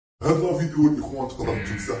هاد لا فيديو الاخوان تقدر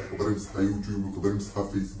تمسح، تقدر يمسحها يوتيوب، تقدر يمسحها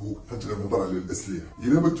فيسبوك، حيت غنهضر على الاسلحه.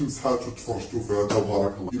 الا ما تمسحاتش وتفرجتوا فيها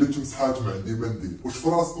تبارك الله، الا تمسحات ما عندي ما ندير. واش في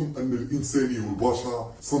راسكم ان الانسانيه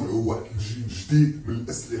والبشر صنعوا واحد الجيل جديد من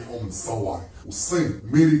الاسلحه ومن الصواريخ، والصين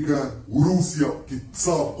امريكان وروسيا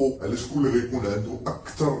كيتسابقوا على شكون اللي غيكون عنده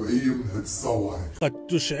اكثر عيه من هاد الصواريخ. قد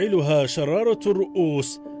تشعلها شراره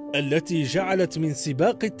الرؤوس التي جعلت من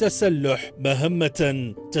سباق التسلح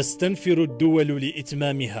مهمة تستنفر الدول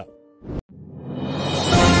لإتمامها.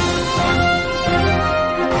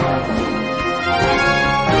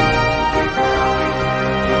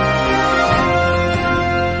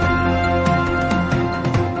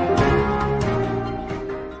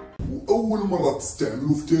 وأول مرة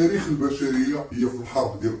تستعملوا في تاريخ البشرية هي في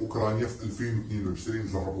الحرب ديال أوكرانيا في 2022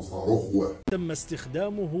 جربوا صاروخ واحد. تم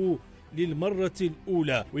استخدامه للمرة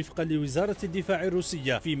الأولى وفقا لوزارة الدفاع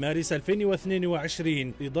الروسية في مارس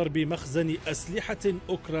 2022 لضرب مخزن أسلحة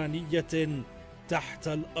أوكرانية تحت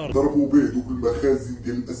الأرض. ضربوا به دوك المخازن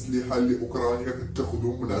ديال الأسلحة اللي أوكرانيا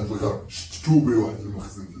كتاخذهم من عند الغرب، شتتوا به واحد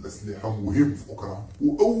المخزن ديال الأسلحة مهم في أوكرانيا،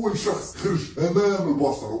 وأول شخص خرج أمام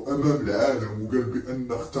البشر وأمام العالم وقال بأن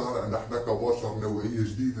اخترعنا حنا كبشر نوعية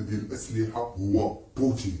جديدة ديال الأسلحة هو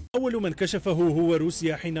بوتين. أول من كشفه هو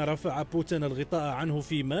روسيا حين رفع بوتين الغطاء عنه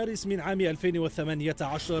في مارس من عام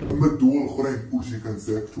 2018. أما الدول الأخرين كلشي كان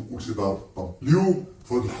ساكت وكلشي ضارب الطن. اليوم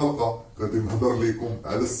في هذه الحلقة غادي نهضر لكم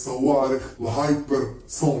على الصواريخ الهايبر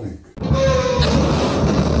سونيك.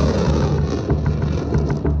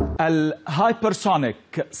 الهايبرسونيك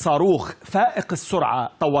صاروخ فائق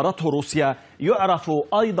السرعة طورته روسيا، يعرف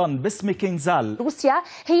أيضا باسم كينزال. روسيا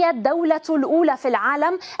هي الدولة الأولى في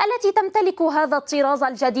العالم التي تمتلك هذا الطراز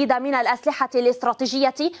الجديد من الأسلحة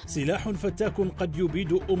الاستراتيجية. سلاح فتاك قد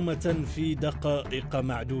يبيد أمة في دقائق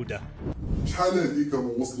معدودة. شحال هادي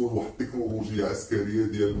كانوا وصلوا لواحد التكنولوجيا عسكرية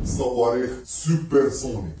ديال الصواريخ سوبر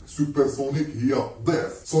سونيك. سوبر سونيك هي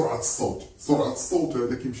ضعف سرعة الصوت. سرعة الصوت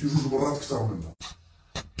هذا كيمشي 2 مرات أكثر منها.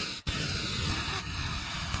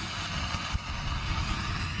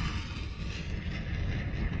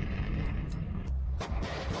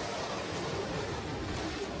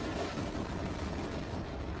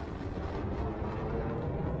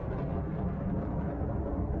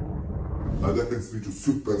 هذا كان سميتو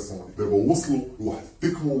سوبر سونيك. دابا وصلوا لواحد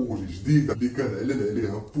التكنولوجيا جديده اللي كان اعلن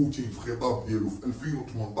عليها بوتين في الخطاب ديالو في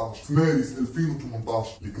 2018 في مارس 2018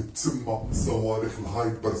 اللي كتسمى صواريخ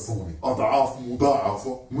الهايبر سونيك، اضعاف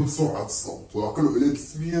مضاعفه من سرعه الصوت. وعقلوا على هذه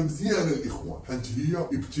التسميه مزيانه الاخوان، حيت هي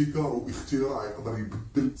ابتكار واختراع يقدر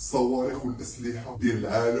يبدل الصواريخ والاسلحه ديال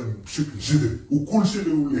العالم بشكل جذري، وكل شيء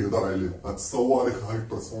غيولي يهضر عليه. هاد الصواريخ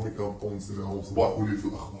هايبر سونيك غنبقاو نسمعوهم صباح وليل في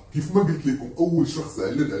الاخبار. كيف ما قلت لكم اول شخص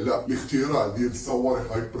اعلن على الاختراع ديال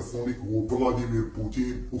الصواريخ هايبرسونيك هو فلاديمير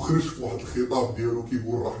بوتين، وخرج في واحد الخطاب ديالو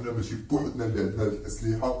كيقول راه حنا ماشي بوحدنا اللي عندنا هاد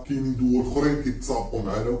الاسلحه، كاينين دول اخرين كيتسابقوا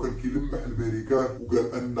معنا، وكان كيلمح الامريكان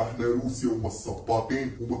وقال ان حنا روسيا هما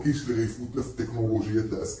السباقين وما كاينش اللي غيفوتنا في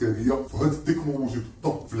التكنولوجيات العسكريه في هاد التكنولوجيا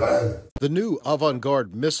بالضبط في العالم. The new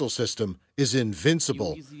avant-garde missile system is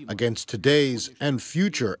invincible against today's and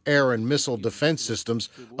future air and missile defense systems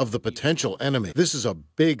of the potential enemy. This is a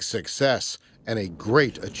big success and a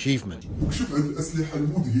great achievement. وكشف هذه الأسلحة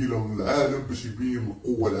المذهلة من العالم باش يبين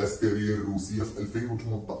القوة العسكرية الروسية في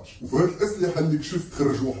 2018. وفي هذه الأسلحة اللي كشف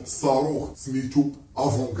خرج واحد الصاروخ سميتو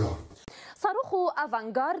افونغارد. صاروخ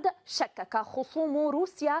أفانغارد شكك خصوم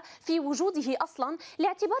روسيا في وجوده أصلا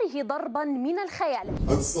لاعتباره ضربا من الخيال.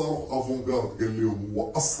 هذا الصاروخ أفانغارد قال لهم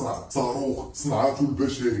هو أسرع صاروخ صنعته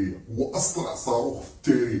البشرية، هو أسرع صاروخ في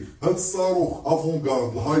التاريخ. هذا الصاروخ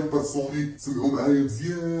أفانغارد الهايبرسونيك سمعوا معايا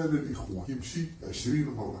مزيان الإخوان، كيمشي 20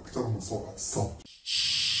 مرة أكثر من سرعة الصوت.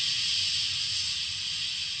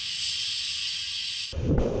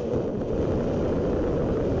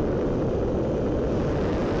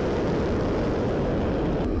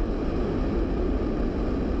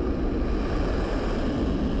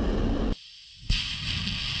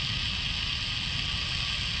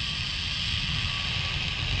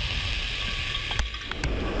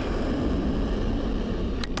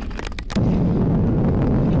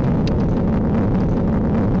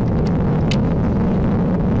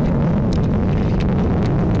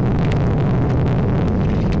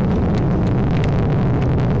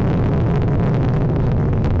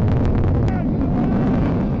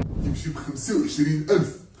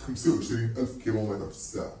 ب 25,000 كيلومتر في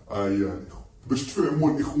الساعة. يا الإخوة باش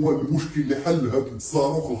تفهموا الاخوان المشكل اللي حل هذا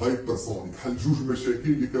الصاروخ الهايبرسونيك، حل جوج مشاكل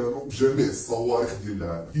اللي كانوا في جميع الصواريخ ديال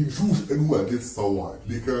العالم. كاين جوج انواع ديال الصواريخ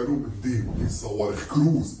اللي كانوا قديم، كاين صواريخ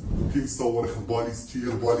كروز وكاين صواريخ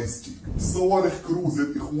الباليستيك. الصواريخ كروز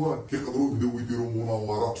الاخوان كيقدروا يبداو يديروا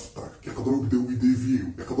مناورات في الطريق، كيقدروا يبداو يديفيو،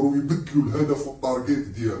 يقدروا يبدلوا الهدف والتارجيت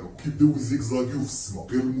ديالهم، كيبداو يزيكزاكيو في السماء،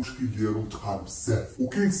 غير المشكل ديالهم ثقال بزاف.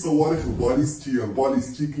 وكاين الصواريخ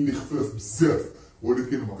الباليستيك اللي خفاف بزاف،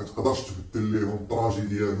 ولكن ما كتقدرش تبدل لهم الطراجي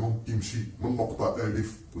ديالهم، كيمشي من نقطة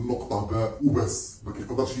ألف لنقطة باء وبس، ما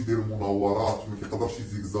كيقدرش يدير مناورات، ما كيقدرش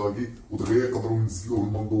يزيكزاكي، ودغيا يقدروا ينزلوه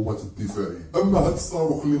المنظومات الدفاعية. أما هاد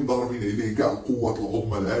الصاروخ اللي مضاربين عليه كاع القوات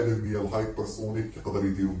العظمى العالمية الهايبرسونيك كيقدر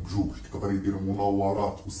يديرهم بجوج، يقدر يدير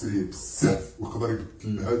مناورات وسريع بزاف، ويقدر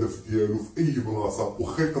يبدل الهدف ديالو في أي بلاصة،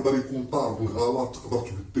 واخا يقدر يكون طار بالغلط تقدر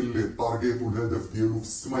تبدل ليه التارجيت والهدف ديالو في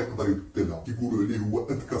السماء يقدر يبدلها. كيقولوا عليه هو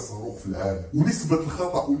اذكى صاروخ في العالم، ونسبة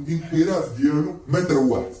الخطأ والانحراف ديالو متر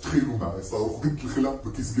واحد. تخيلوا معايا صاروخ قد الخلا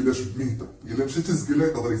ما كيسقلاش بميتر، الا مشى تسقلها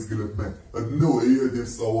يقدر يسقلها بمتر. هاد النوعيه ديال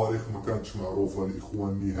الصواريخ ما كانتش معروفه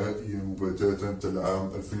الاخوان نهائيا وبتاتا حتى العام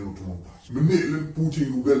 2018. من اعلن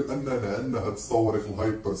بوتين وقال اننا عندنا هاد الصواريخ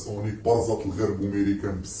الهايبرسونيك برزت الغرب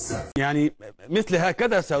وامريكان بزاف. يعني مثل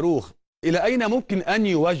هكذا صاروخ الى اين ممكن ان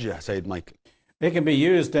يوجه سيد مايكل؟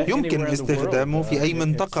 يمكن استخدامه في أي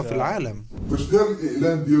منطقة في العالم. فاش دار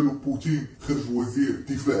الإعلان ديالو بوتين خرج وزير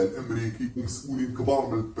الدفاع الأمريكي ومسؤولين كبار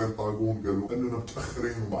من البنتاغون قالوا أننا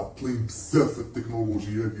متأخرين ومعطلين بزاف في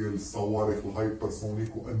التكنولوجيا ديال الصواريخ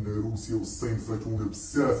الهايبرسونيك، وأن روسيا والصين فاتونا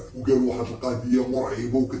بزاف، وقال واحد القضية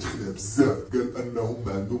مرعبة وكتخلع بزاف، قال أنهم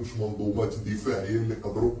ما عندهمش منظومات دفاعية اللي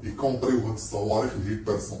يقدروا يكونطريو هاد الصواريخ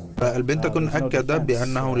الهايبرسونيك. البنتاغون أكد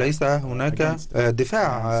بأنه ليس هناك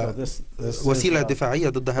دفاع وسيلة دفاعية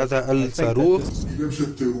ضد هذا الصاروخ. إذا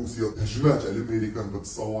مشات روسيا هجمات على الأمريكان بهاد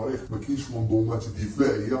الصواريخ ما كاينش منظومات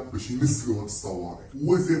دفاعية باش ينزلوا هاد الصواريخ.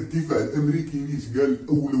 وزير الدفاع الأمريكي نيت قال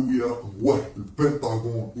الأولوية رقم واحد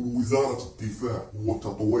البنتاغون ووزارة الدفاع هو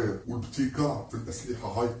التطوير والابتكار في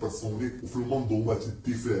الأسلحة هايبرسونيك وفي المنظومات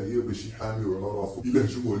الدفاعية باش يحاميو على راسو إلا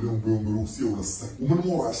هجموا عليهم بهم روسيا ولا الصين. ومن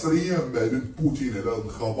مور 10 أيام بعد بوتين على هذا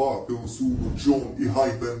الخبر كانوا سولو جون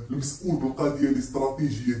هايدن المسؤول بالقضية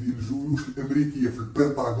الاستراتيجية ديال الجيوش الأمريكية في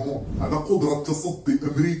البنتاغون على قدرة تصدي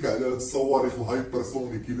أمريكا على الصواريخ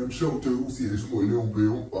الهايبرسونيك إلا مشاو تا روسيا هجموا عليهم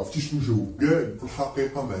بهم. وعرفتي شنو جاوب؟ قال في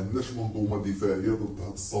الحقيقة ما عندناش منظومة دفاعية ضد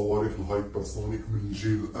هاد الصواريخ الهايبرسونيك من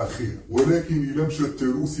الجيل الأخير، ولكن إلا مشات تا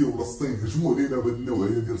روسيا ولا الصين هجموا علينا بهاد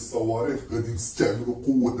النوعية ديال الصواريخ غادي نستعملوا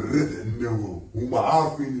قوة الردع النووي. هما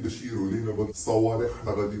عارفين إلا شيروا علينا بهاد الصواريخ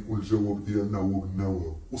حنا غادي يكون الجواب ديالنا هو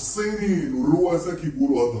بالنووي. والصينيين والرواسة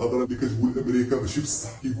كيقولوا هاد الهضرة اللي كتقول أمريكا ماشي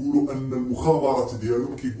بصح، كيقولوا أن المخابرات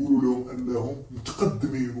ديالهم كيقولوا لهم انهم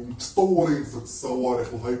متقدمين ومتطورين في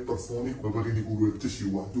الصواريخ الهايبرسونيك، ما باغيين يقولوا لك حتى شي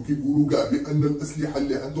واحد، وكيقولوا كاع بان الاسلحه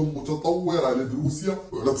اللي عندهم متطوره على روسيا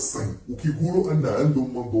وعلى الصين، وكيقولوا ان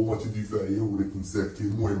عندهم منظومات دفاعيه ولكن ساكتين.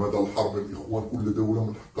 المهم هذا الحرب الاخوان كل دوله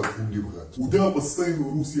من حقها تكون اللي بغات، ودابا الصين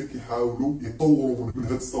وروسيا كيحاولوا يطوروا من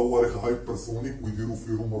هاد الصواريخ الهايبرسونيك ويديروا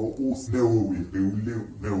فيهم رؤوس نوويه، غيوليو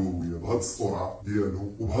نوويه بهاد السرعه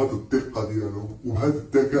ديالهم وبهاد الدقه ديالهم وبهاد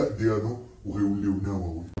الذكاء ديالهم وغيوليو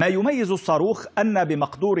نووي. ما يميز الصاروخ أن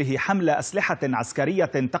بمقدوره حمل أسلحة عسكرية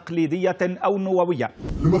تقليدية أو نووية.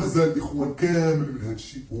 المغزى الإخوان كامل من هذا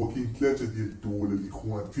الشيء هو كاين 3 ديال الدول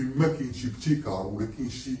الإخوان فين ما كاين شي ابتكار ولا كاين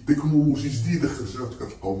شي تكنولوجي جديدة خرجات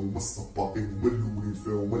كتلقاو هما السباقين هما الأولين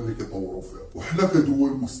فيها هما اللي كيطوروا فيها، وحنا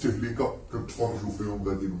كدول مستهلكة كنتفرجوا فيهم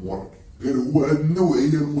غاديين موركين. غير هو هاد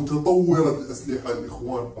النوعيه المتطوره من الاسلحه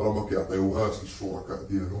الاخوان راه ما كيعطيوهاش للشركاء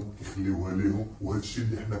ديالهم، كيخليوها ليهم. وهذا الشيء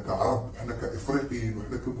اللي حنا كعرب وحنا كافريقيين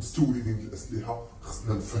وحنا كمستوردين الاسلحه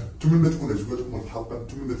خصنا نفهم. نتمنى تكون عجبتكم الحلقه،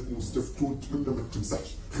 نتمنى تكونوا استفدتوا، نتمنى ما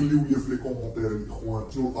تمسحش. خليو لي في لي كومونتير الاخوان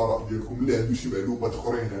شنو الاراء ديالكم، اللي عنده شي معلومات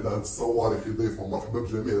اخرين على هاد الصواريخ يضيفهم مرحبا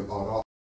بجميع الاراء.